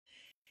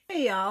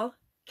Hey y'all,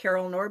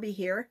 Carol Norby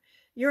here.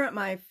 You're at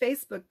my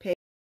Facebook page,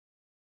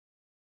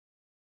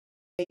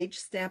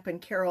 Stampin'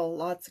 Carol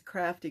Lots of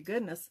Crafty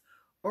Goodness,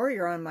 or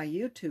you're on my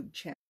YouTube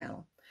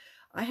channel.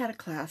 I had a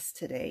class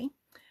today,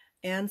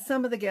 and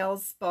some of the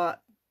gals bought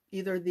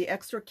either the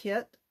extra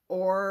kit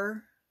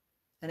or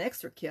an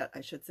extra kit, I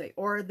should say,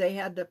 or they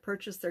had to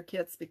purchase their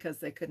kits because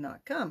they could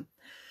not come.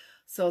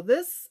 So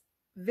this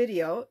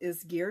video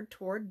is geared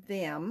toward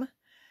them,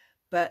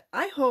 but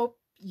I hope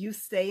you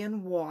stay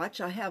and watch.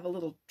 I have a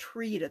little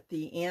treat at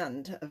the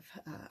end of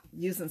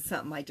using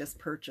something I just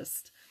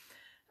purchased.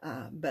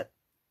 But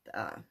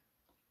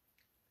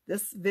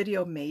this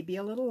video may be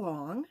a little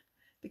long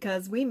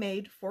because we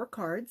made 4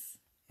 cards,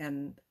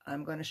 and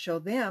I'm going to show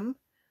them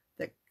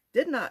that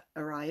did not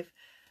arrive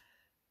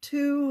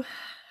to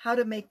how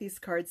to make these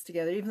cards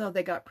together, even though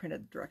they got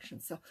printed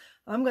directions. So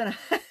I'm going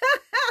to,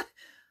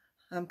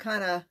 I'm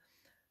kind of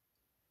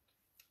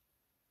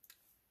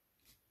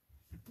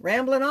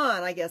rambling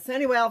on, I guess.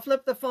 Anyway, I'll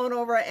flip the phone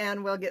over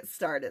and we'll get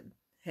started.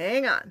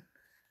 Hang on.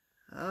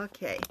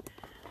 Okay,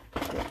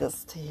 get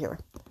this to here.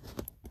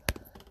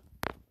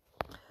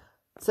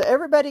 So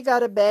everybody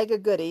got a bag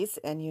of goodies,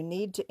 and you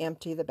need to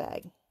empty the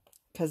bag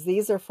because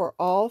these are for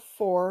all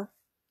 4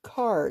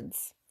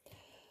 cards.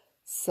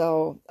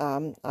 So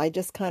I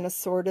just kind of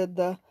sorted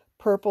the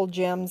purple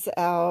gems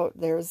out.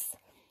 There's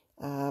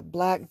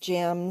black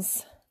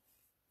gems,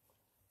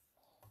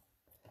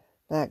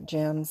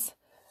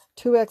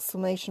 2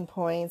 exclamation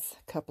points,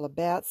 a couple of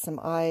bats, some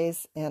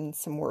eyes, and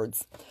some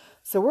words.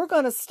 So we're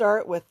going to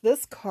start with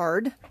this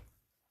card.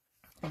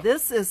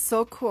 This is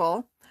so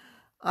cool.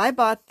 I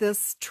bought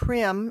this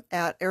trim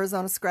at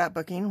Arizona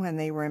Scrapbooking when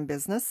they were in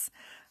business.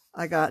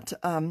 I got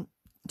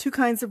 2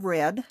 kinds of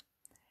red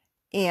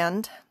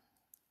and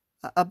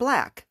a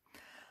black.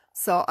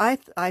 So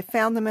I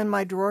found them in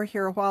my drawer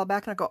here a while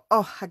back, and I go,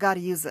 oh, I got to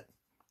use it.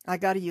 I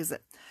got to use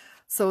it.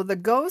 So the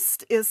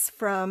ghost is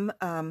from,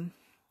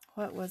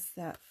 what was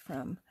that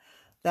from?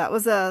 That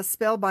was a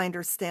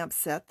Spellbinder stamp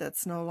set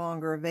that's no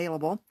longer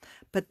available.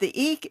 But the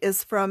eek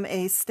is from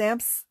a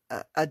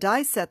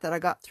die set that I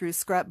got through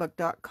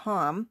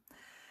scrapbook.com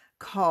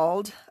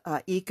called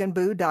Eek and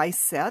Boo Die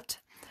Set.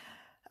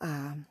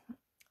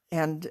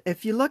 And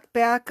if you look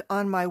back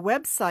on my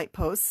website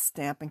posts,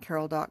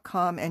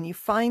 stampincarol.com, and you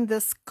find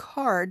this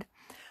card,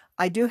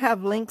 I do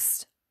have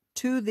links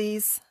to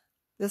this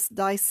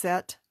die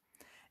set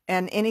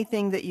and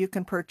anything that you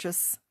can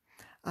purchase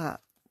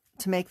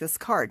to make this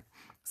card.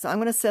 So I'm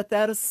going to set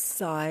that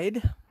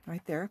aside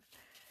right there.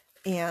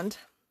 And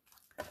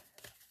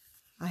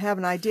I have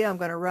an idea I'm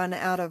going to run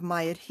out of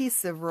my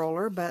adhesive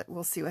roller, but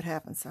we'll see what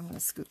happens. I'm going to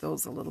scoot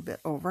those a little bit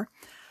over.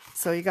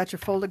 So you got your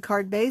folded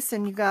card base,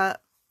 and you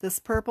got this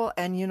purple,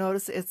 and you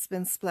notice it's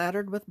been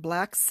splattered with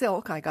black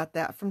silk. I got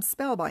that from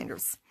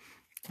Spellbinders.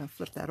 I'll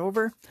flip that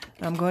over.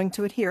 I'm going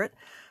to adhere it.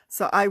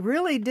 So I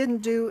really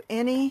didn't do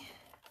anything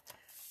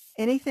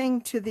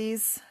to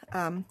these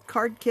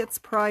card kits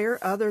prior,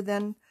 other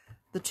than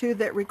the 2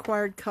 that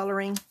required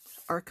coloring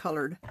are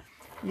colored.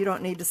 You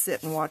don't need to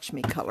sit and watch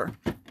me color.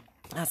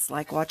 That's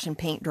like watching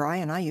paint dry,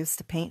 and I used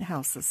to paint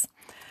houses.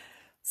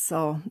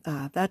 So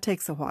that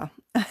takes a while.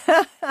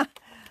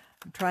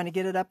 I'm trying to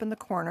get it up in the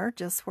corner,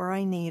 just where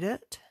I need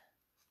it.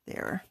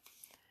 There.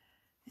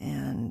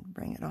 And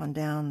bring it on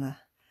down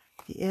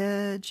the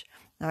edge.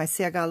 Now I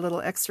see I got a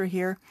little extra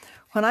here.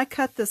 When I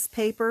cut this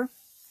paper,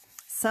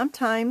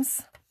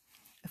 sometimes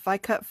if I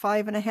cut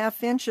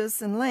 5.5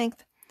 inches in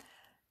length,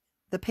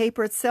 the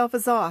paper itself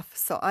is off.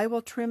 So I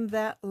will trim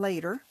that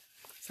later.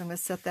 So I'm going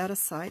to set that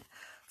aside.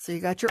 So you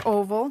got your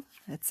oval.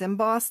 It's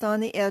embossed on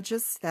the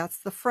edges. That's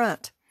the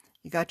front.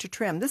 You got your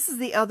trim. This is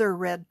the other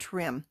red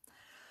trim.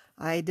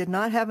 I did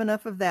not have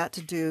enough of that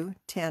to do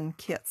 10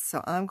 kits.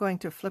 So I'm going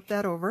to flip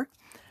that over.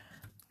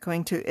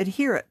 Going to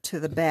adhere it to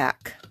the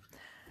back.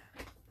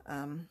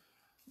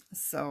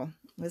 So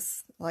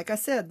this, like I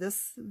said,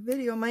 this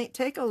video might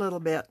take a little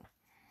bit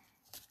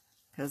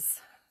because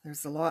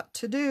there's a lot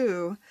to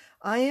do.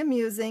 I am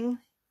using,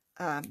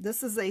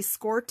 this is a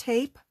score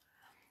tape,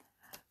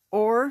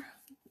 or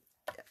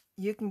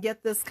you can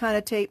get this kind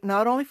of tape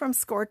not only from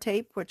Score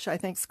Tape, which I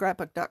think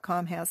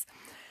scrapbook.com has.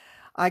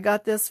 I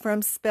got this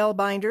from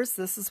Spellbinders.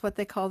 This is what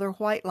they call their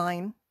white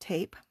line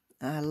tape.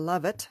 I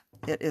love it.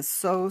 It is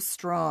so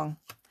strong.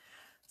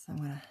 So I'm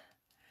going to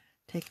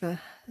take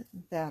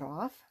that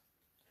off.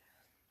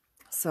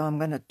 So I'm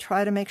going to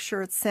try to make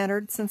sure it's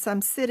centered. Since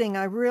I'm sitting,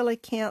 I really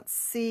can't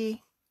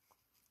see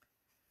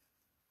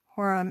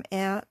where I'm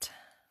at.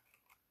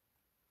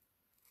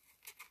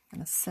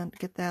 I'm going to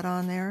get that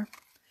on there.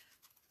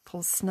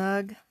 Pull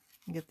snug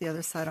and get the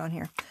other side on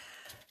here.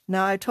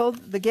 Now I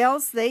told the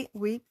gals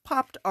we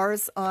popped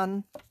ours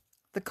on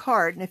the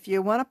card, and if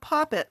you want to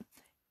pop it,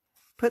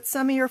 put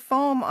some of your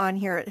foam on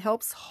here. It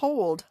helps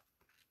hold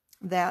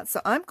that.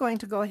 So I'm going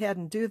to go ahead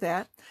and do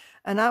that.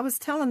 And I was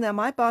telling them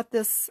I bought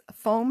this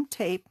foam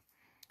tape,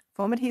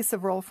 foam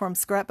adhesive roll from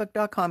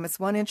scrapbook.com. It's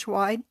 1 inch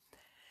wide.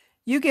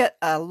 You get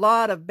a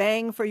lot of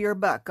bang for your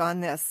buck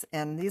on this,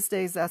 and these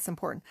days that's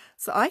important.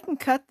 So I can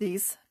cut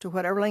these to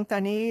whatever length I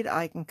need.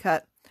 I can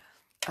cut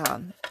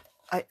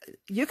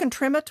you can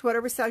trim it to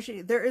whatever size you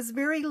need. There is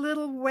very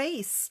little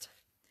waste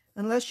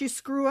unless you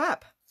screw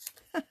up.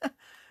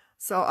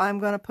 So I'm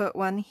going to put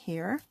one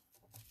here.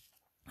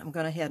 I'm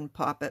going to head and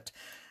pop it.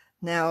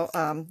 Now,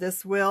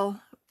 this will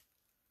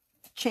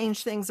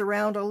change things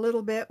around a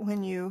little bit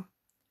when you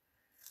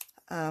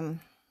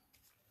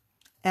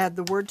add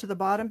the word to the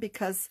bottom,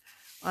 because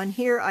on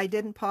here I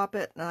didn't pop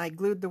it and I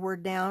glued the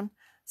word down,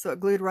 so it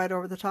glued right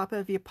over the top.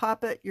 If you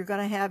pop it, you're going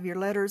to have your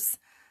letters,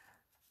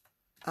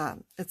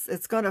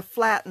 it's going to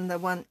flatten the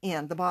one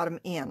end, the bottom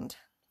end.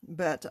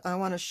 But I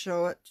want to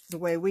show it the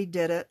way we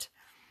did it.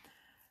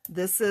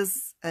 This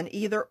is an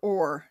either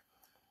or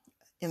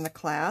in the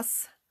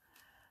class,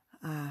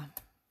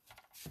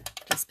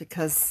 just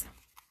because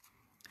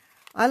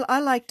I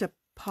like to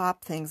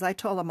pop things. I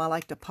told them I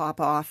like to pop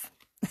off.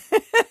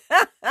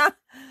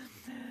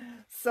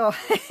 So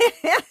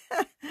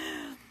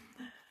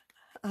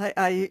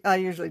I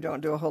usually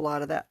don't do a whole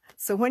lot of that.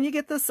 So when you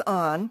get this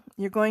on,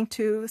 you're going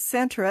to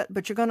center it,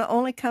 but you're going to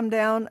only come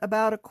down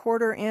about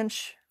 1/4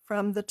 inch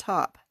from the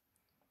top.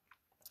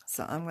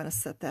 So I'm going to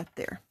set that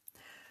there.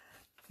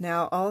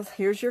 Now,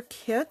 here's your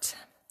kit.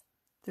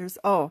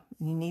 You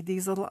need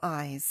these little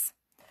eyes.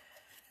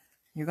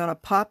 You're going to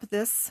pop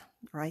this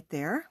right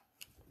there.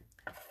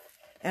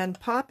 And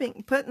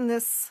putting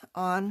this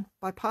on,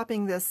 by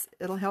popping this,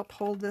 it'll help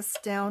hold this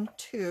down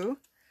too.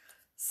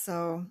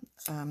 So,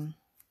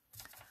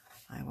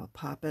 I will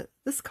pop it.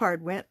 This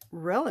card went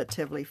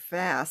relatively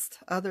fast,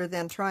 other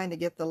than trying to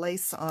get the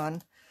lace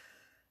on.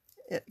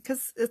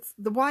 Because it's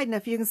wide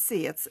enough, you can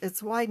see,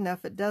 it's wide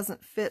enough, it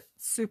doesn't fit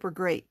super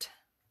great.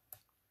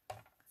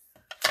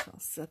 So I'll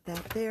set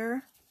that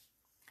there.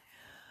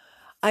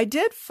 I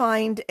did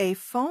find a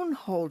phone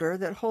holder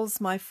that holds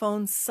my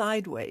phone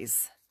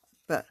sideways,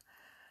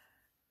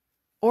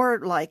 or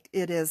like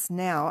it is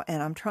now,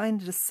 and I'm trying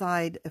to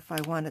decide if I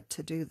want it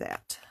to do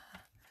that.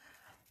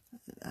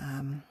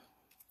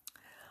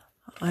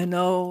 I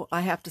know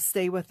I have to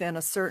stay within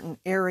a certain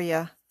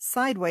area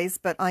sideways,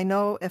 but I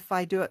know if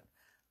I do it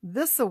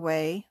this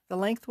away, the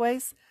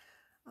lengthways,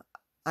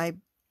 I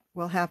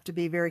will have to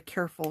be very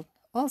careful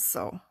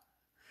also.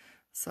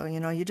 So,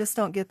 you just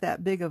don't get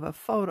that big of a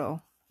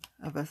photo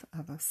of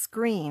a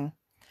screen.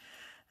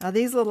 Now,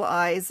 these little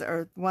eyes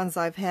are ones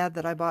I've had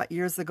that I bought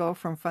years ago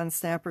from Fun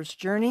Stamper's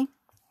Journey.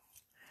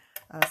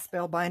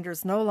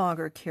 Spellbinders no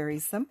longer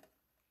carries them.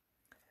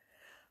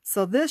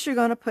 So this you're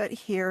going to put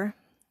here,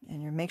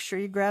 and you make sure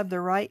you grab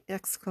the right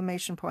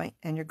exclamation point,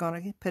 and you're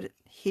going to put it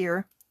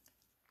here,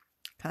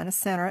 kind of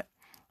center it.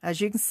 As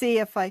you can see,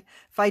 if I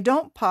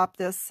don't pop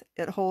this,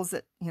 it holds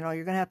it, you're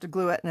going to have to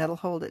glue it, and it'll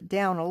hold it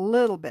down a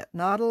little bit,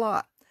 not a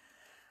lot.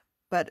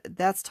 But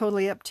that's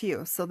totally up to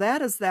you. So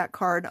that is that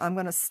card. I'm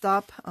going to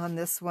stop on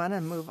this one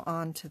and move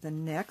on to the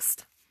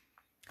next.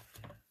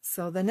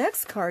 So the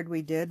next card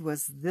we did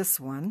was this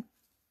one.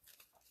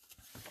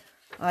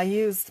 I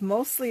used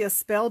mostly a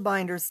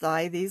Spellbinders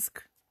die. These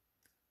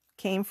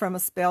came from a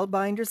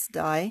Spellbinders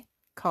die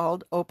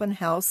called Open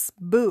House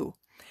Boo.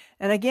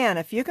 And again,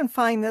 if you can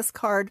find this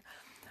card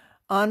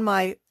on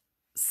my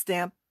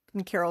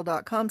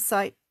stampandcarol.com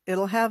site,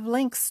 it'll have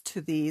links to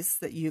these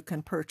that you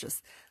can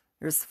purchase.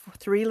 There's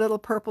 3 little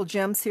purple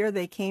gems here.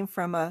 They came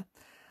from a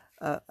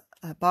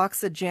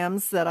box of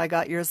gems that I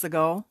got years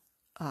ago.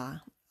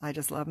 I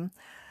just love them.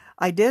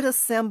 I did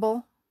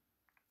assemble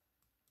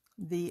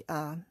the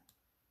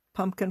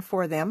pumpkin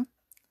for them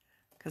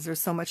because there's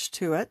so much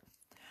to it.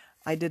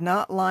 I did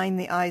not line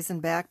the eyes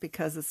and back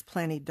because it's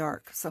plenty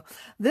dark. So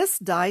this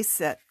die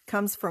set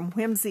comes from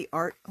Whimsy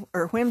Art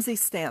or Whimsy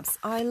Stamps.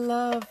 I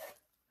love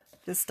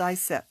this die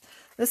set.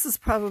 This is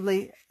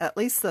probably at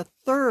least the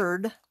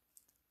 3rd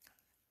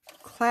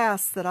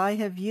class that I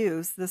have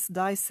used this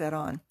die set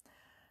on.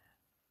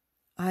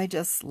 I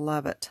just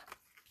love it.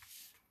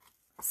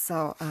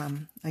 So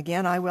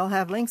again, I will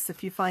have links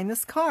if you find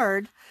this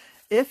card.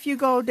 If you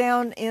go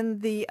down in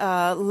the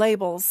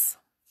labels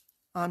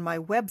on my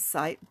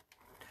website,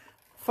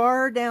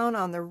 far down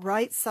on the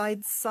right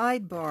side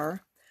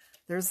sidebar,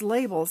 there's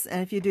labels,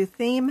 and if you do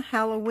theme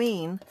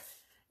Halloween,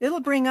 it'll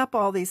bring up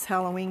all these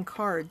Halloween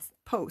cards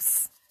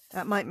posts.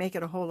 That might make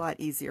it a whole lot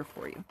easier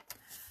for you.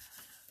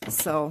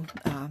 So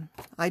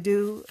I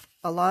do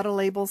a lot of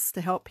labels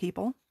to help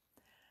people.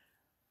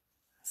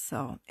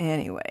 So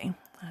anyway,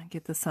 I'll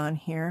get this on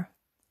here.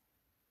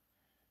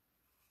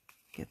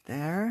 Get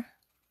there.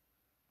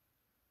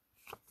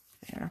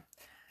 There.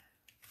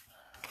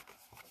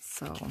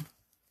 So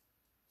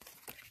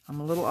I'm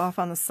a little off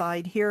on the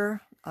side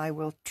here. I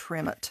will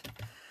trim it.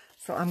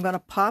 So I'm going to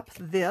pop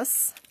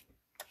this.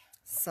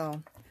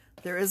 So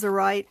there is a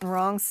right and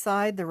wrong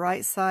side. The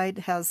right side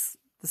has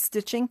the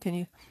stitching. Can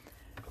you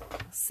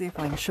see if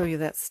I can show you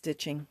that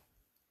stitching?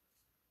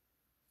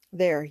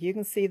 There, you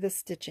can see the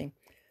stitching.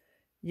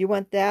 You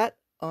want that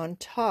on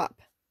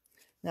top.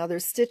 Now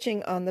there's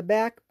stitching on the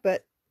back,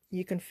 but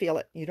you can feel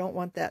it. You don't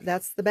want that.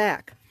 That's the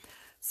back.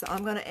 So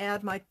I'm going to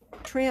add my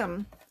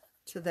trim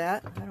to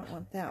that. I don't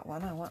want that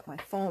one. I want my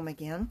foam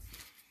again.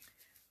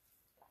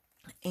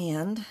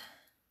 And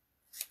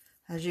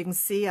As you can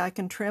see, I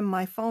can trim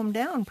my foam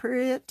down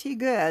pretty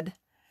good.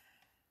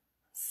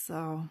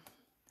 So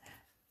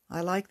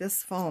I like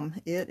this foam.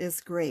 It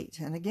is great.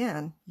 And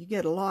again, you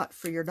get a lot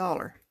for your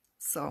dollar.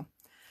 So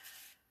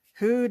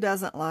who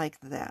doesn't like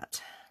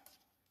that?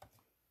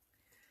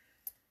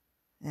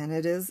 And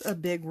it is a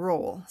big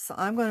roll. So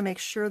I'm going to make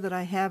sure that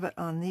I have it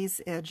on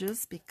these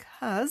edges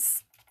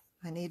because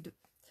I need to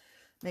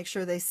make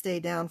sure they stay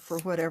down for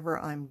whatever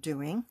I'm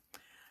doing.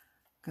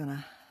 I'm going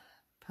to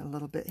put a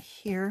little bit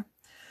here.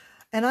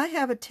 And I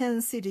have a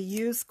tendency to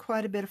use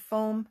quite a bit of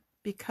foam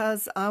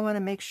because I want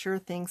to make sure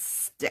things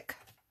stick.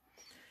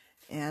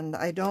 And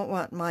I don't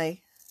want my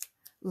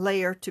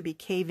layer to be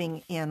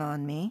caving in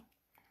on me.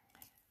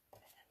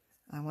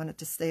 I want it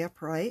to stay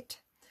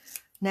upright.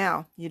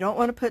 Now, you don't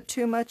want to put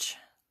too much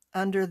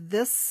under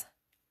this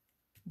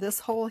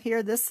hole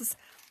here.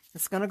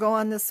 It's going to go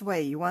on this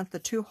way. You want the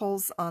 2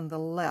 holes on the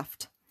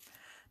left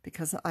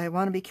because I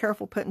want to be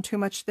careful putting too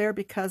much there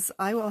because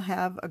I will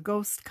have a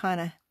ghost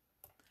kind of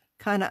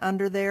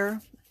under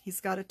there.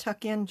 He's got to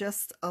tuck in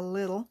just a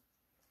little.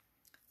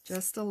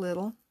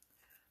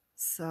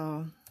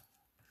 So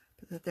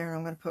put that there.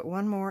 I'm going to put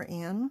one more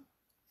in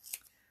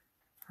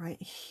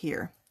right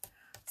here.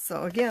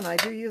 So again, I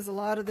do use a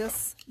lot of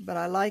this, but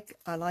I like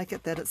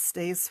it that it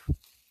stays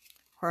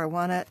where I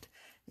want it.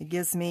 It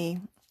gives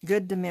me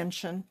good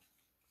dimension.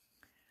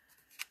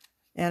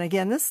 And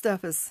again, this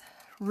stuff is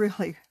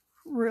really,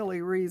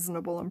 really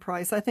reasonable in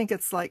price. I think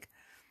it's like,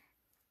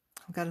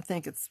 I've got to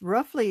think, it's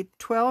roughly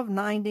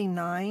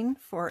 $12.99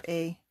 for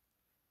a, it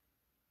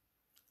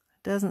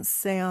doesn't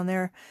say on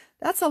there.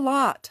 That's a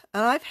lot.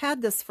 And I've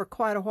had this for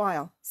quite a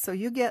while. So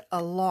you get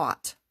a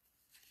lot.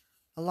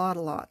 A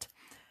lot.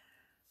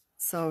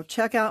 So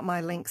check out my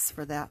links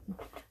for that.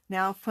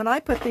 Now, when I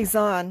put these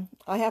on,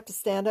 I have to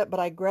stand up, but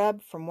I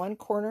grab from one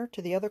corner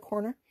to the other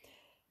corner.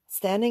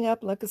 Standing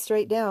up, looking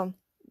straight down,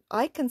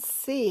 I can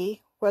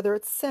see whether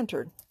it's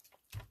centered.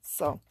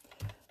 So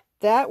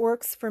that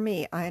works for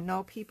me. I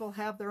know people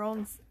have their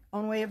own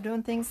way of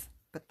doing things,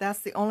 but that's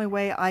the only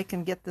way I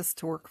can get this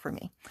to work for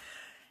me.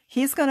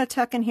 He's going to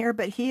tuck in here,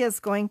 but he is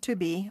going to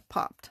be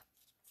popped.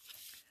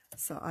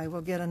 So I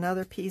will get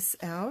another piece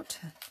out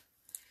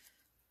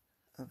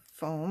of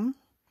foam.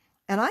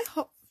 And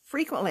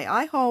frequently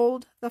I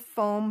hold the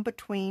foam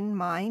between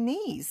my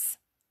knees.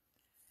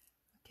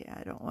 Okay,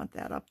 I don't want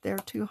that up there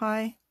too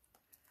high.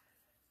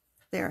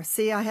 There,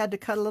 see, I had to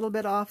cut a little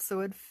bit off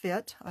so it'd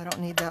fit. I don't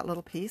need that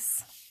little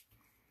piece.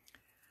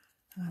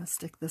 I'm going to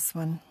stick this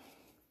one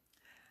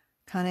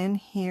kind of in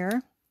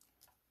here.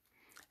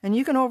 And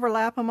you can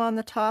overlap them on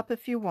the top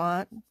if you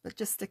want, but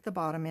just stick the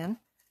bottom in.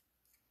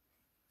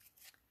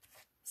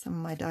 Some of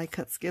my die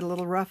cuts get a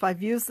little rough.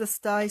 I've used this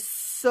die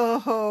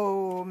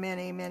so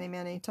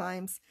many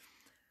times.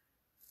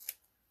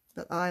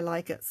 But I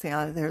like it. See,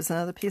 there's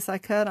another piece I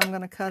cut. I'm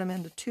going to cut them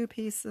into 2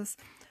 pieces.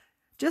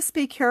 Just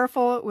be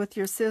careful with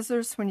your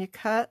scissors when you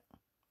cut.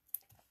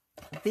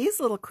 These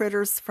little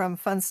critters from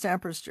Fun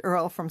Stampers,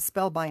 or from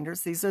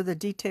Spellbinders, these are the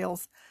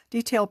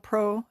Detail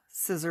Pro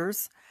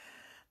scissors.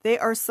 They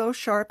are so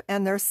sharp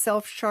and they're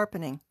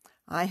self-sharpening.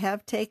 I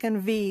have taken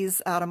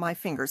V's out of my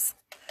fingers.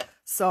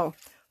 So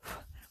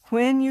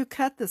when you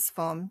cut this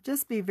foam,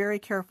 just be very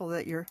careful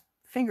that your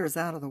finger's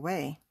out of the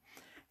way.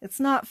 It's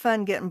not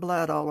fun getting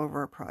blood all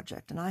over a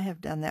project, and I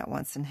have done that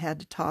once and had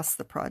to toss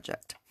the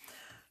project.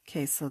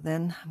 Okay, so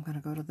then I'm going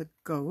to go to the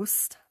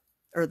ghost,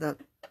 or the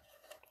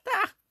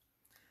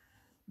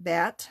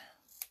bat.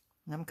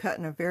 I'm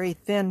cutting a very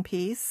thin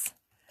piece.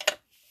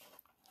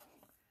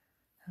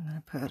 I'm going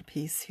to put a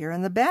piece here,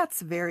 and the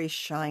bat's very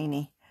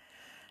shiny.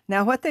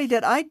 Now what they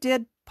did, I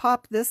did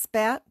pop this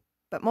bat,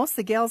 but most of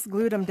the gals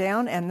glued them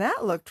down, and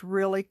that looked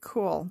really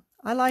cool.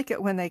 I like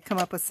it when they come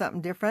up with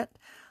something different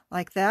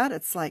like that.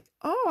 It's like,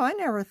 oh, I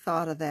never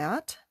thought of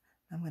that.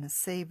 I'm going to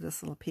save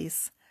this little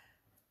piece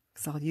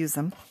because I'll use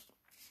them.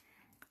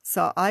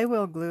 So I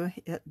will glue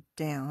it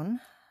down.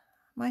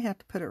 Might have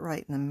to put it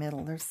right in the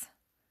middle.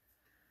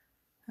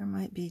 There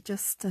might be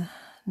just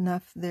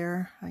enough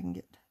there. I can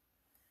get.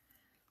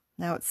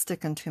 Now it's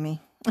sticking to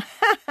me.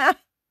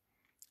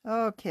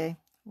 Okay,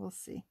 we'll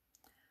see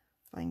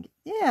if I can get.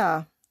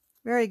 Yeah,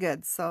 very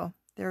good. So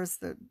there's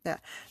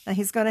that. Now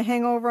he's going to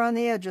hang over on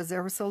the edges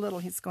ever so little.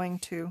 He's going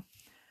to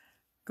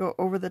go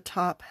over the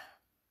top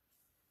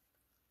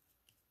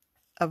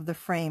of the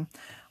frame.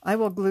 I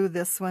will glue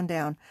this one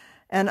down.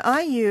 And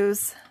I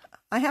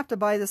have to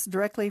buy this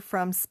directly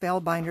from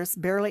Spellbinders,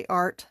 Barely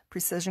Art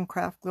Precision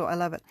Craft Glue. I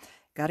love it.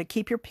 Got to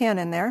keep your pen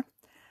in there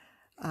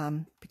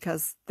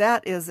because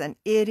that is an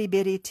itty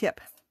bitty tip.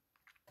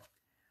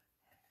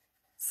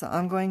 So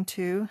I'm going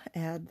to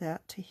add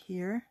that to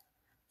here.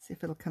 See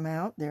if it'll come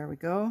out. There we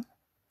go.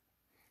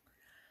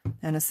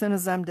 And as soon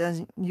as I'm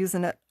done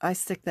using it, I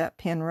stick that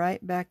pin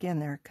right back in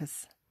there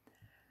because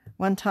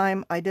one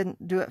time I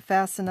didn't do it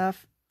fast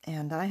enough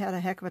and I had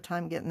a heck of a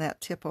time getting that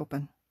tip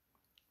open.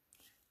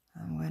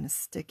 I'm going to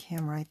stick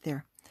him right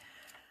there.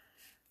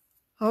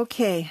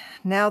 Okay,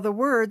 now the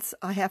words,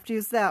 I have to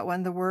use that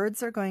one. The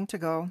words are going to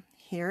go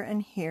here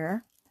and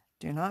here.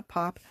 Do not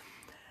pop.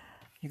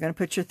 You're going to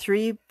put your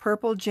 3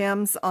 purple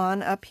gems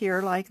on up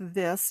here like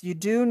this. You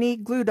do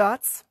need glue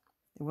dots.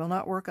 It will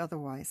not work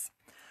otherwise.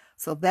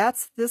 So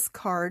that's this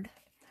card,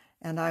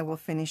 and I will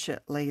finish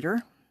it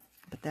later.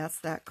 But that's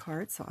that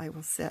card, so I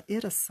will set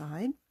it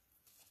aside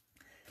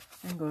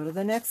and go to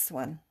the next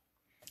one.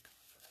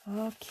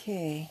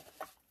 Okay,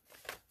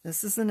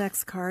 this is the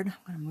next card.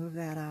 I'm going to move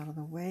that out of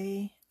the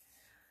way.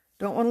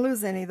 Don't want to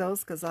lose any of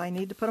those because I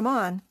need to put them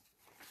on.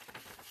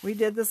 We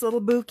did this little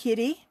Boo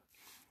Kitty.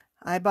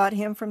 I bought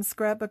him from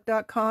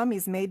scrapbook.com.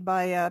 He's made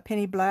by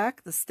Penny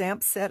Black. The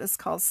stamp set is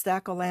called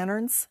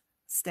Stack-O-Lanterns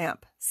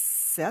Stamp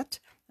Set.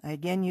 I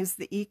again used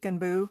the Eek and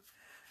Boo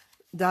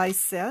die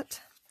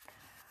set.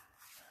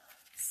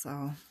 So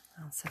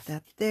I'll set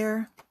that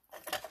there.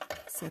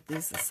 Set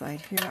these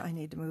aside here. I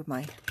need to move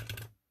my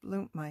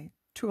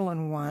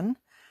tool-in-one.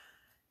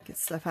 Get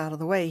stuff out of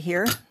the way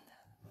here.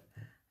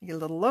 I get a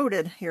little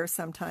loaded here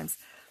sometimes.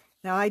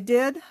 Now I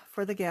did,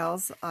 for the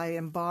gals, I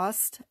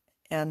embossed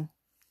and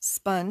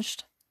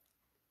sponged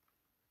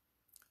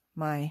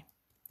my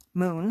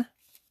moon.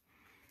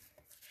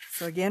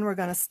 So again, we're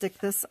going to stick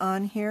this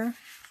on here.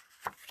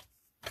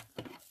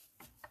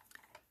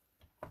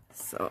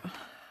 So,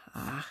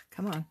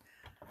 come on.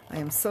 I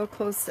am so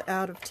close to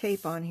out of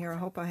tape on here. I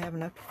hope I have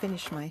enough to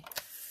finish my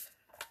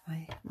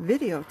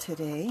video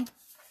today.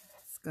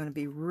 It's going to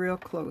be real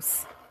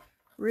close.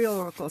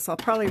 Real close. I'll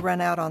probably run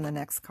out on the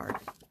next card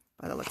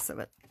by the looks of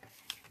it.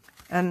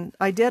 And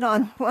I did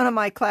on one of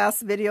my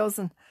class videos,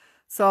 and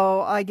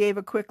so I gave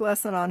a quick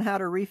lesson on how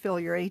to refill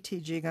your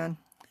ATG gun.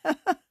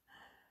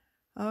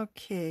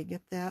 Okay,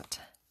 get that.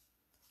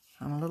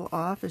 I'm a little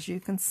off, as you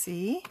can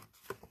see.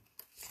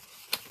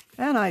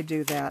 And I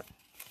do that.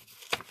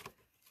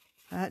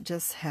 That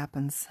just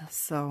happens.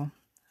 So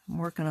I'm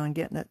working on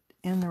getting it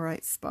in the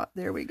right spot.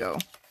 There we go.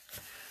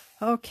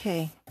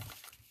 Okay.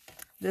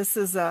 This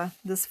is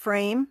this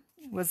frame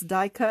was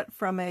die cut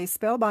from a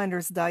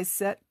Spellbinders die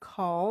set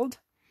called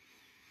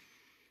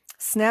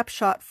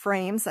Snapshot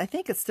Frames. I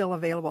think it's still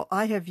available.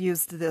 I have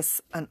used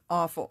this an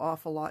awful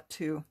lot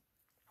too.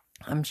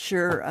 I'm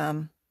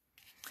sure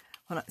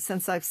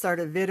since I've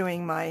started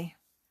videoing my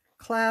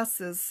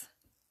classes,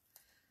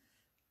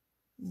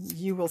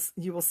 you will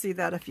see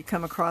that if you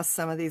come across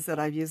some of these that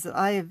I've used.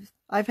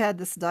 I've had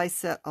this die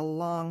set a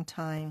long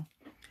time,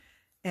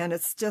 and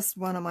it's just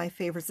one of my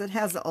favorites. It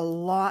has a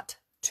lot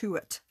to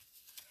it,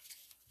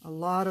 a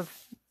lot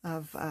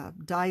of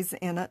dies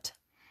in it.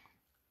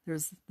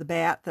 There's the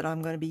bat that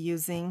I'm going to be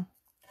using.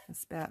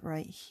 This bat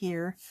right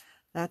here,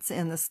 that's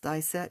in this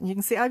die set, and you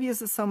can see I've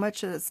used it so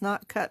much that it's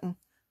not cutting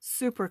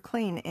super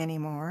clean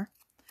anymore.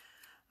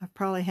 I've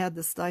probably had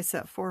this die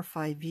set 4 or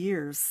 5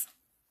 years.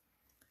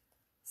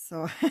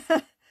 So,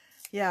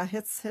 yeah,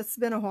 it's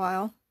been a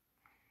while.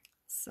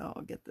 So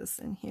I'll get this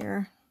in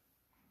here.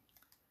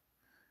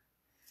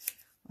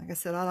 Like I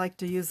said, I like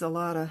to use a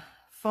lot of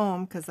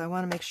foam because I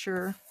want to make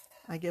sure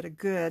I get a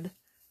good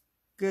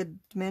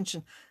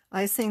dimension.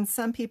 I've seen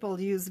some people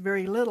use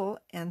very little,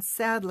 and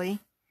sadly,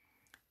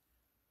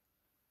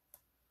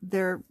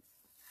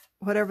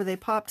 whatever they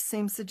popped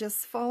seems to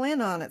just fall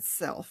in on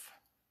itself.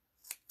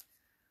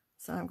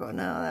 So I'm going,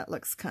 no, that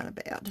looks kind of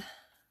bad.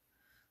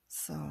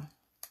 So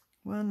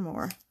one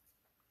more.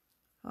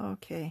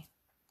 Okay.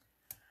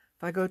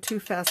 If I go too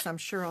fast, I'm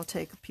sure I'll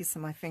take a piece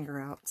of my finger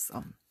out.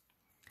 So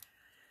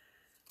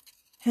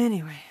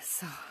anyway,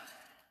 so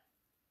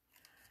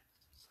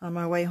on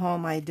my way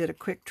home, I did a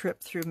quick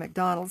trip through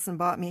McDonald's and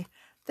bought me.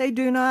 They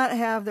do not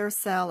have their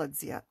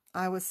salads yet.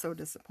 I was so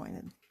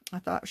disappointed. I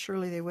thought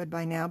surely they would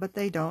by now, but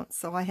they don't.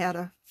 So I had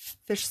a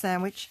fish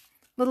sandwich,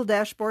 little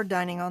dashboard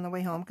dining on the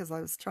way home because I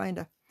was trying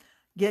to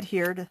get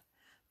here to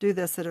do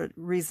this at a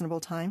reasonable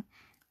time.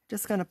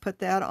 Just going to put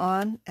that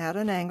on at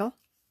an angle.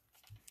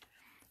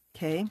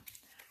 Okay,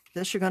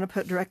 this you're going to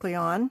put directly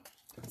on.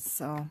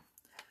 So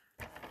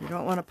you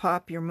don't want to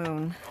pop your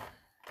moon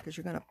because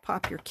you're going to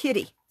pop your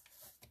kitty.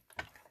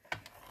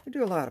 I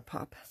do a lot of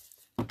pop.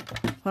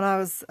 When I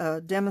was a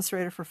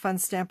demonstrator for Fun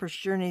Stamper's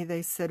Journey,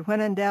 they said, when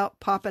in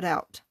doubt, pop it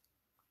out.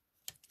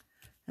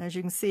 And as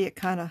you can see, it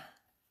kind of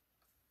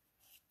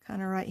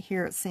right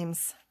here, it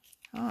seems,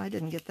 oh, I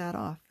didn't get that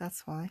off.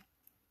 That's why.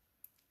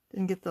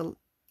 Didn't get the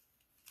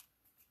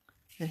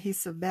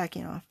adhesive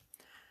backing off.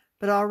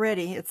 But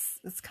already, it's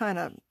kind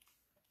of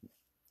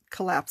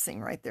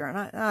collapsing right there,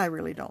 and I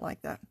really don't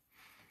like that.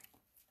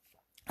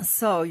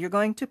 So you're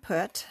going to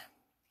put,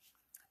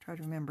 try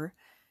to remember,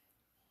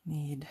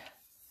 need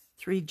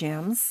 3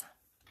 gems.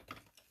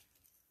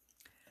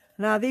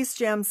 Now these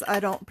gems I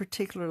don't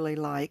particularly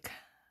like.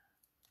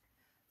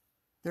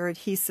 Their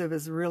adhesive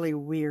is really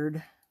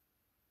weird.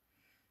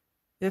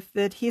 If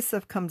the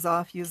adhesive comes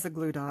off, use a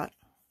glue dot.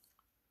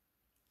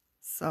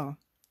 So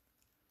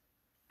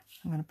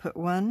I'm going to put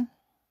one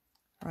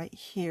right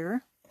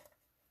here.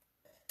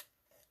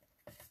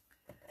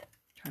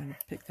 Trying to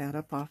pick that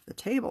up off the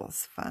table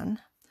is fun.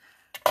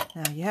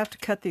 Now you have to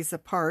cut these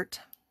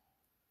apart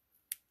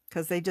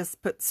because they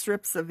just put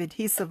strips of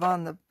adhesive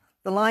on the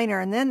liner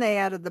and then they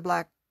added the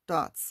black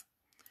dots.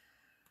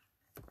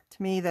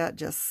 To me, that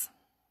just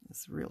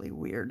is really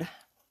weird.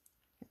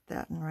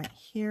 that in right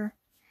here.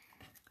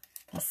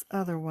 This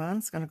other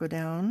one's going to go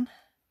down.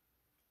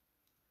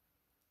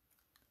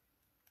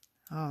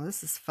 Oh,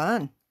 this is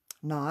fun.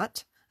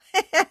 Not.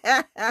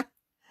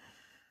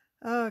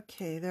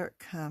 Okay, there it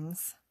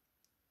comes.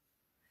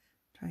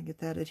 Try and get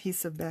that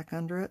adhesive back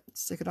under it.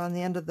 Stick it on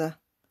the end of the...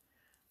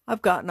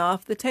 I've gotten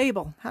off the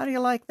table. How do you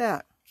like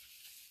that?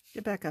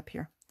 Get back up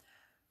here.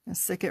 And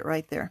stick it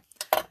right there.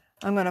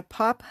 I'm going to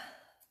pop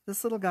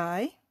this little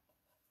guy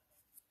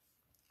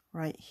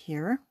right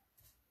here.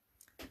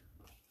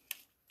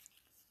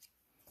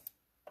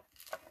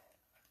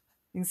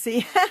 You can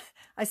see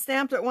I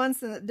stamped it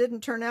once and it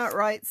didn't turn out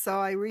right, so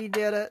I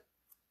redid it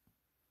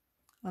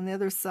on the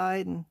other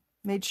side and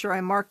made sure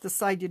I marked the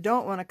side you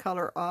don't want to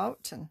color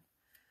out, and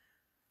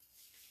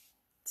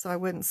so I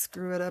wouldn't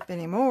screw it up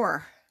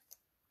anymore.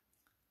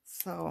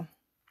 So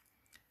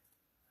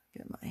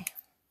get my...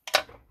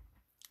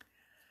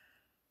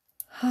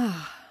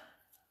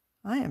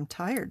 I am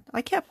tired.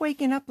 I kept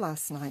waking up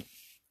last night.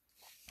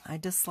 I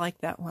dislike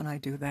that when I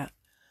do that.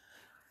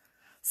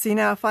 See,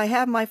 now if I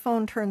have my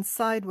phone turned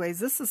sideways,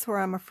 this is where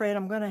I'm afraid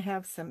I'm going to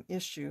have some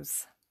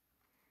issues.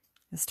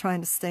 It's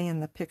trying to stay in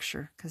the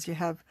picture because you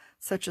have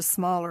such a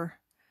smaller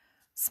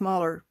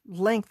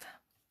length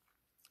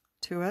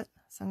to it.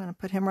 So I'm going to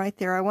put him right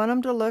there. I want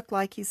him to look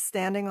like he's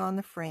standing on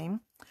the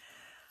frame.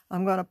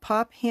 I'm going to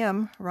pop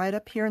him right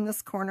up here in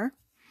this corner.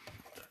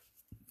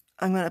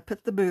 I'm going to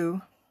put the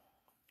boo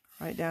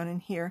right down in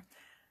here.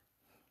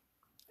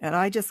 And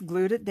I just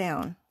glued it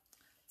down.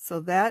 So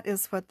that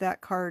is what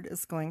that card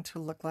is going to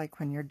look like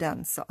when you're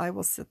done. So I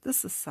will set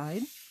this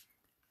aside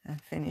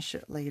and finish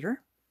it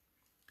later.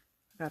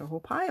 I've got a whole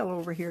pile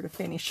over here to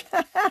finish.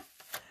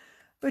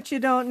 But you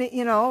don't need,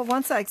 you know,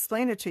 once I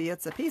explain it to you,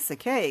 it's a piece of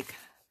cake.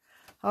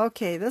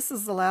 Okay, this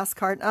is the last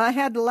card. I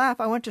had to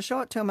laugh. I went to show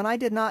it to him and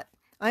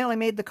I only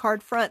made the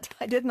card front.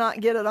 I did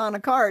not get it on a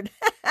card.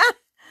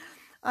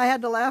 I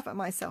had to laugh at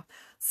myself.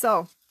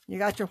 So you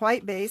got your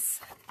white base.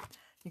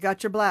 You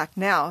got your black.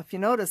 Now, if you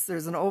notice,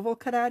 there's an oval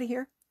cut out of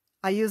here.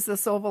 I use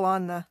this oval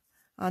on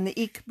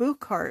the Eek Boo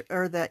card,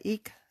 or the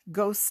Eek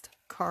Ghost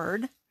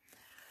card.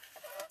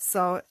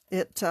 So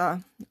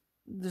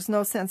there's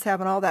no sense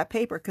having all that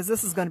paper because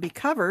this is going to be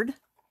covered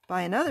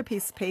by another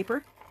piece of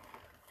paper.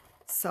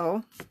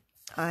 So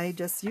I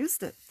just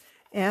used it.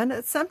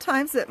 And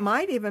sometimes it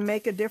might even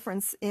make a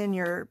difference in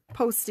your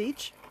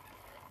postage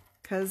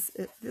because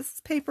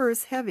this paper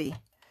is heavy.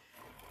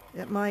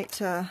 It might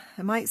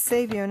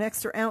save you an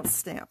extra ounce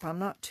stamp. I'm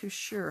not too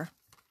sure.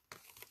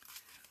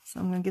 So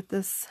I'm going to get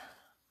this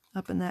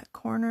up in that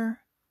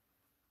corner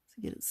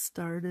to get it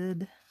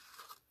started.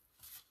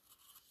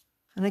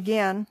 And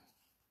again,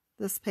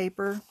 this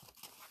paper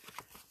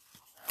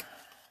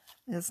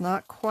is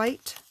not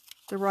quite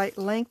the right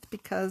length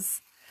because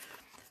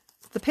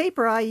the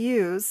paper I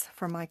use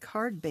for my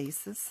card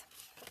bases,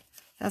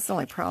 that's the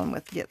only problem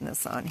with getting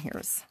this on here,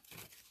 is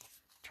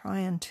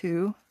trying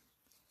to...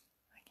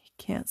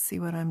 Can't see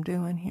what I'm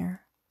doing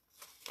here.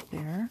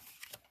 There.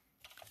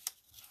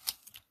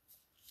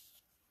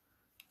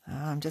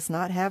 I'm just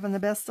not having the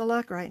best of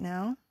luck right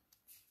now.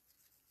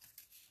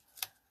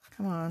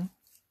 Come on.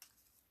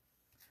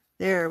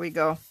 There we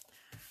go.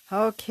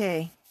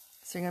 Okay.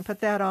 So you're going to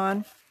put that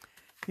on.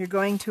 You're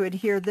going to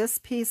adhere this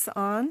piece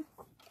on.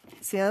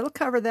 See, it'll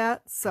cover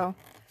that, so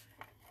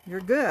you're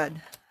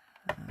good.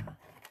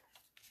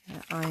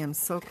 I am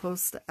so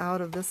close to out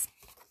of this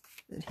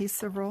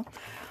adhesive roll.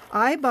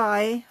 I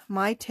buy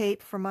my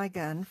tape for my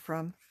gun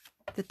from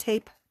the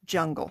Tape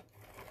Jungle.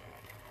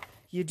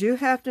 You do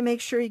have to make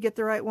sure you get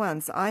the right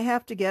ones. I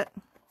have to get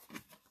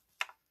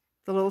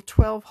the little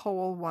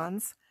 12-hole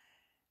ones.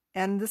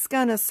 And this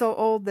gun is so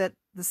old that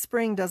the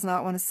spring does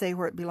not want to say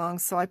where it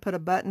belongs, so I put a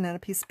button and a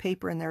piece of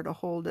paper in there to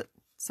hold it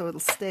so it'll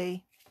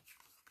stay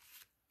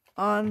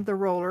on the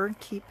roller and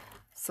keep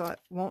so it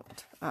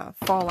won't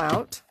fall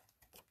out.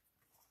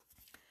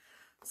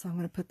 So I'm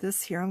going to put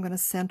this here. I'm going to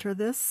center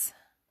this.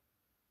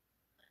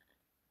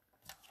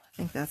 I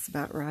think that's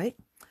about right.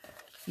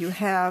 You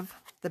have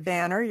the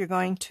banner. You're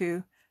going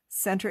to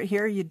center it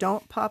here. You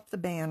don't pop the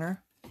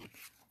banner.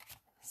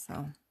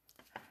 So,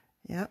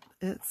 yep,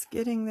 it's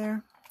getting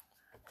there.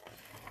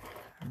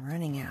 I'm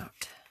running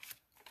out.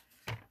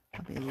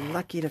 I'll be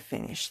lucky to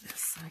finish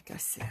this, like I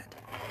said.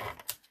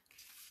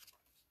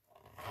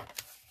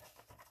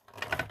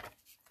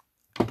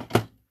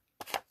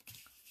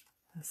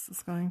 This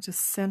is going to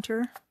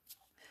center.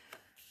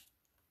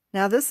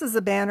 Now this is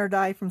a banner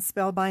die from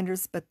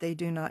Spellbinders, but they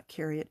do not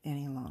carry it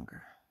any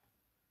longer.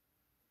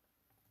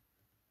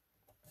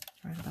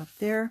 Right about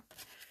there.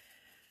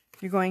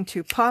 You're going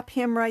to pop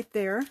him right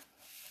there.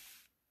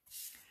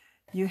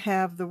 You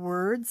have the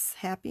words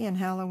Happy and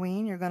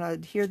Halloween. You're going to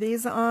adhere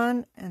these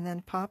on and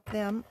then pop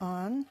them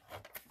on.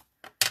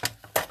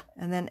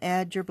 And then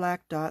add your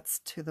black dots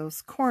to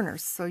those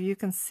corners so you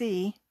can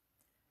see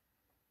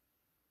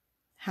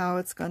how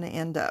it's going to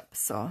end up.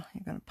 So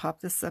you're going to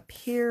pop this up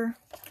here.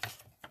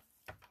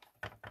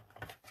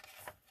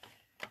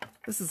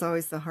 This is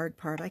always the hard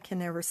part. I can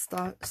never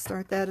start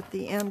that at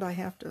the end. I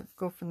have to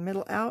go from the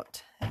middle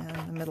out and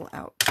the middle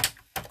out.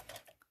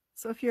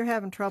 So if you're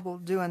having trouble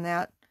doing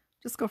that,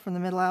 just go from the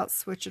middle out,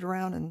 switch it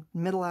around, and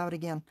middle out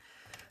again.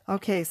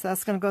 Okay, so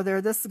that's going to go there.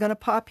 This is going to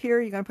pop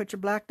here. You're going to put your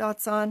black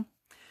dots on.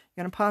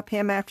 You're going to pop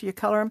him after you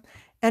color him,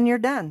 and you're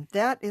done.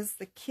 That is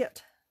the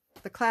kit,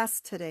 the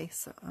class today.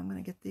 So I'm going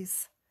to get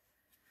these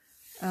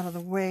out of the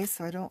way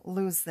so I don't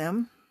lose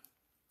them.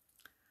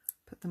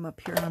 Put them up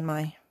here on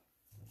my,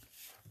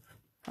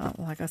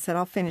 like I said,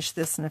 I'll finish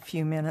this in a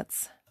few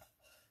minutes.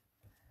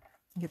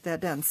 Get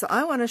that done. So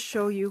I want to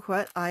show you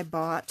what I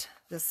bought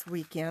this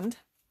weekend.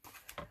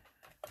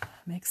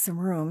 Make some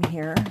room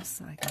here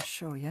so I can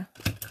show you.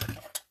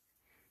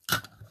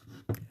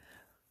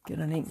 Get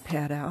an ink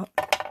pad out.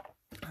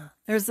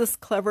 There's this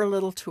clever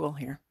little tool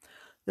here.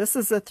 This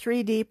is a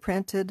 3D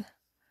printed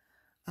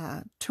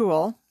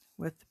tool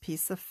with a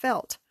piece of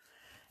felt.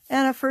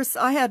 And at first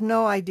I had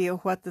no idea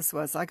what this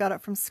was. I got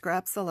it from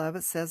Scraps of Love.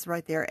 It says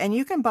right there. And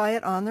you can buy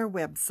it on their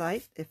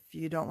website if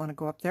you don't want to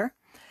go up there.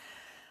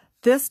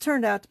 This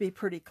turned out to be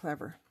pretty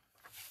clever.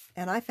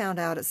 And I found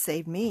out it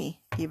saved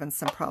me even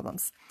some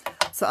problems.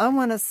 So I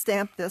want to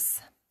stamp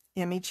this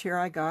image here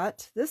I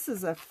got. This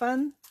is a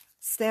fun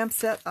stamp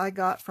set I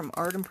got from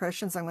Art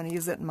Impressions. I'm going to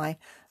use it in my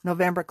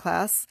November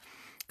class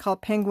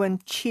called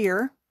Penguin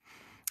Cheer.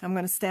 I'm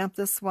going to stamp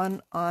this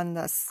one on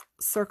the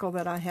circle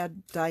that I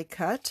had die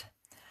cut.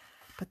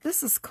 But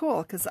this is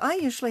cool because I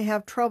usually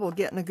have trouble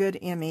getting a good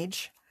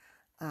image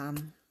at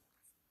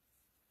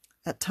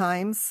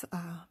times.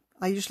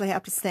 I usually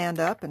have to stand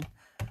up and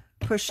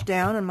push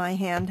down, and my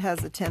hand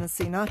has a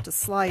tendency not to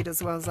slide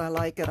as well as I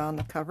like it on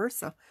the cover.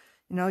 So,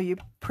 you know, you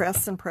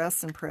press and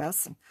press and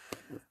press. And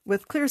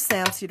with clear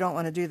stamps, you don't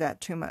want to do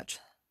that too much.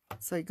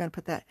 So you're going to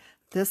put that.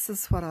 This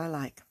is what I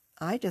like.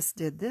 I just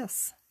did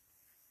this.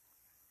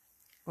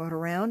 Go it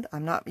around.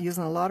 I'm not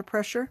using a lot of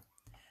pressure.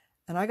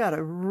 And I got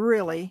a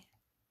really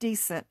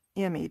decent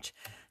image.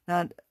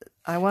 Now,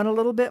 I want a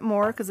little bit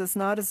more because it's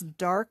not as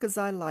dark as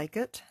I like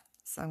it.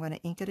 So I'm going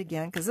to ink it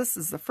again because this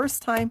is the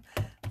first time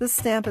this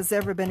stamp has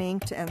ever been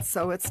inked, and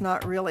so it's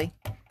not really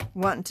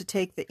wanting to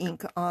take the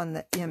ink on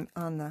the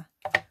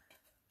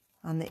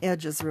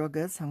edges real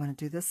good. So I'm going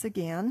to do this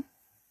again.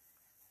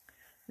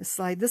 This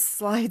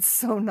slides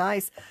so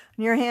nice.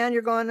 In your hand,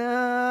 you're going,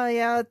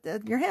 yeah,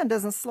 your hand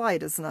doesn't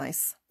slide as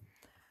nice.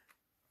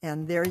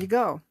 And there you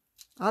go.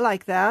 I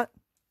like that.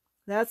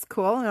 That's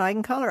cool, and I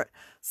can color it.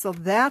 So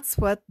that's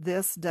what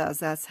this does.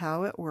 That's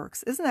how it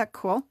works. Isn't that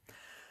cool?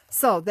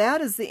 So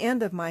that is the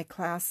end of my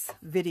class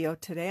video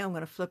today. I'm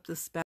going to flip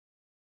this back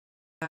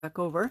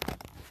over.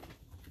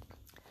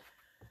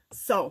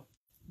 So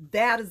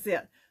that is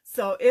it.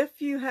 So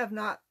if you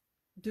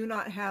do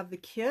not have the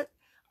kit,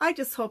 I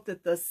just hope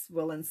that this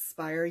will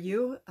inspire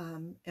you.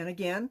 And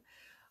again,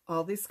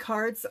 all these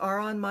cards are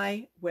on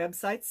my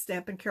website,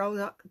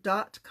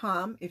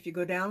 stampandcarol.com. If you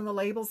go down on the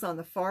labels on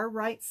the far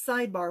right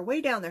sidebar, way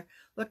down there,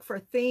 look for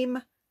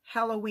Theme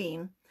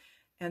Halloween.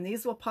 And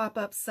these will pop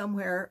up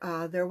somewhere.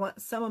 They're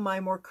some of my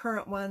more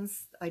current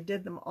ones. I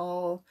did them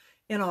all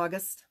in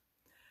August.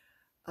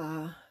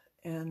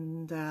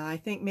 And I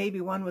think maybe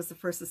one was the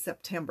 1st of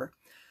September.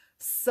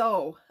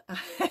 So,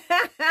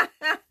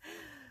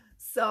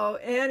 so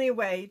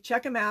anyway,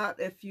 check them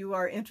out if you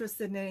are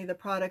interested in any of the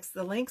products.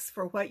 The links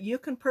for what you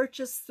can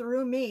purchase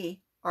through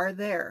me are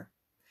there.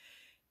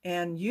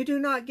 And you do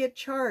not get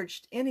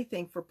charged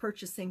anything for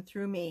purchasing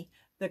through me.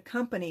 The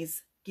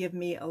companies give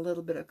me a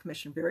little bit of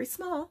commission, very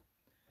small,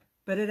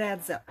 but it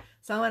adds up.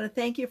 So I want to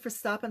thank you for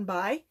stopping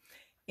by,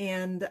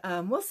 and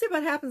we'll see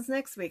what happens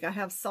next week. I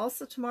have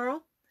salsa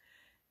tomorrow,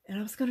 and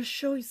I was going to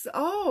show you,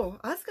 I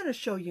was going to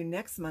show you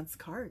next month's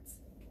cards.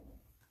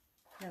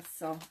 Yes,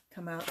 so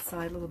come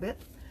outside a little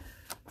bit.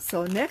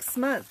 So next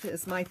month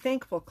is my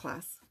thankful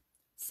class.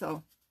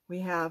 So we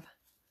have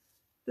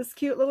this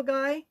cute little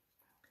guy.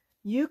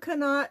 You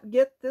cannot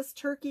get this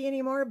turkey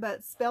anymore,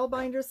 but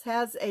Spellbinders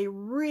has a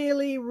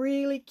really,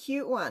 really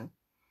cute one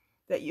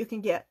that you can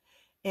get.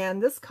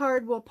 And this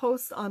card will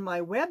post on my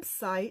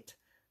website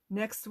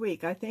next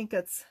week. I think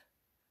it's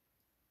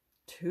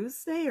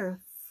Tuesday or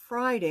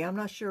Friday. I'm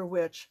not sure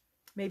which.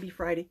 Maybe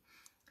Friday.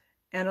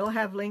 And it'll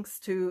have links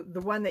to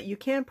the one that you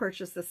can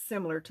purchase that's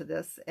similar to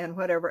this and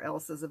whatever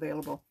else is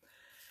available.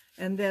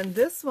 And then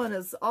this one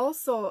is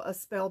also a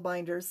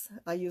Spellbinders.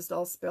 I used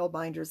all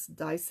Spellbinders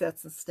die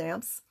sets and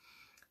stamps.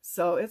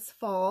 So it's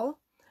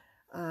fall.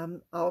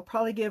 I'll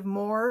probably give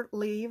more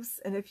leaves.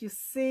 And if you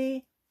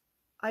see,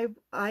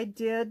 I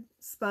did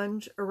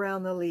sponge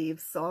around the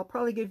leaves, so I'll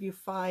probably give you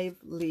 5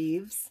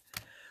 leaves.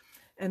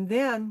 And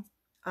then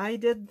I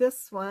did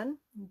this one.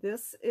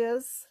 This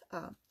is,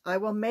 I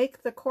will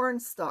make the corn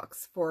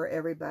stalks for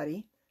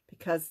everybody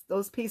because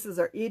those pieces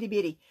are itty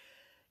bitty.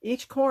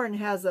 Each corn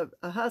has a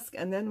husk,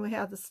 and then we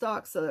have the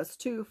stalks, so that's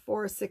 2,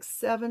 4, 6,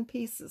 7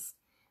 pieces.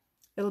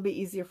 It'll be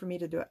easier for me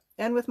to do it.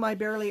 And with my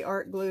Barely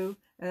Art glue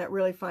and that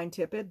really fine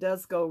tip, it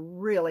does go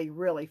really,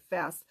 really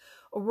fast.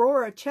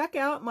 Aurora, check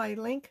out my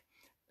link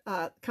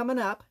coming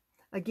up.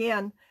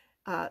 Again,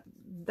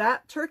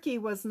 that turkey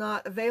was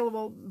not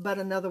available, but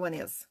another one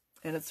is.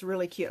 And it's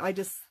really cute. I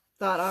just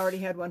thought I already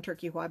had one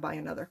turkey. Why buy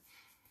another?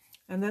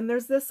 And then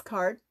there's this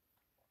card.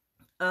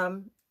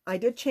 I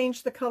did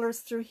change the colors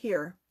through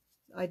here.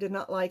 I did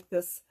not like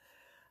this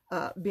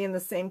being the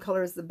same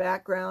color as the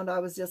background. I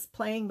was just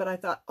playing, but I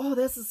thought, oh,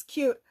 this is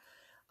cute.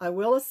 I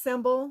will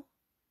assemble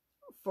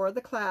for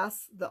the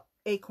class the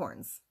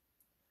acorns.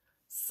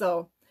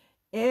 So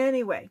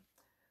anyway,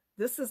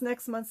 this is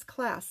next month's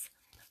class.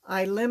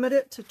 I limit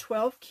it to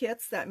 12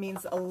 kits. That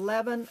means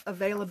 11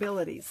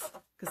 availabilities,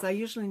 because I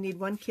usually need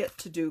one kit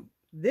to do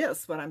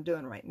this, what I'm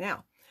doing right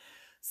now.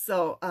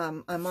 So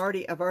I've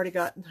already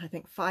got, I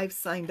think, 5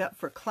 signed up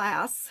for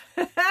class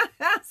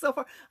so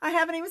far. I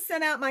haven't even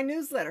sent out my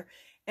newsletter.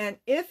 And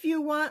if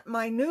you want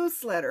my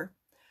newsletter,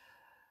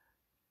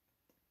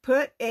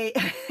 put a,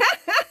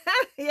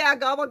 yeah,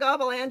 gobble,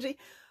 gobble, Angie.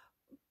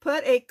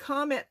 Put a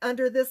comment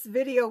under this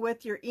video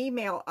with your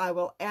email. I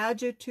will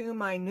add you to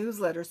my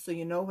newsletter so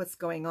you know what's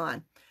going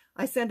on.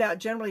 I send out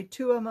generally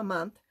 2 of them a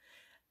month.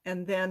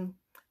 And then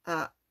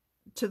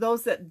to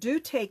those that do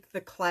take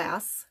the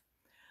class,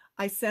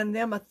 I send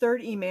them a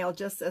 3rd email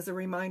just as a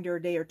reminder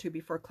a day or 2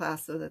 before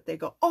class, so that they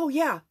go, oh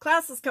yeah,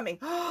 class is coming.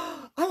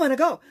 Oh, I want to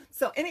go.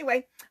 So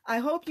anyway, I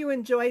hope you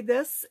enjoyed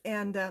this.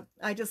 And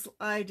I just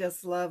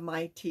love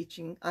my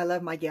teaching. I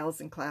love my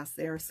gals in class.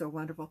 They are so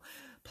wonderful.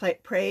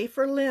 Pray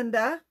for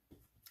Linda.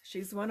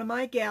 She's one of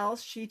my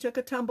gals. She took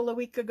a tumble a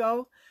week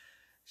ago.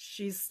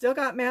 She's still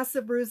got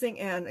massive bruising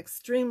and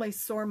extremely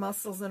sore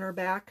muscles in her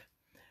back.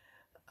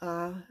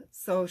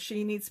 So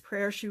she needs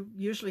prayer. She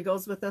usually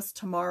goes with us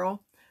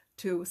tomorrow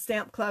to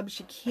Stamp Club.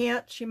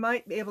 She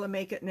might be able to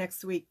make it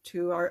next week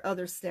to our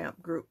other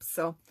stamp group.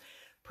 So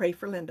pray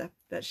for Linda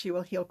that she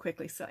will heal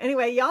quickly. So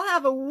anyway, y'all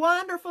have a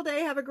wonderful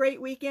day. Have a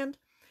great weekend.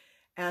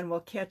 And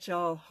we'll catch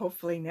y'all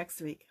hopefully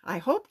next week. I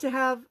hope to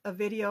have a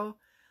video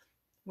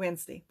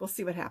Wednesday. We'll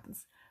see what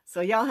happens.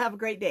 So y'all have a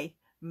great day.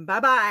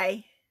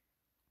 Bye-bye.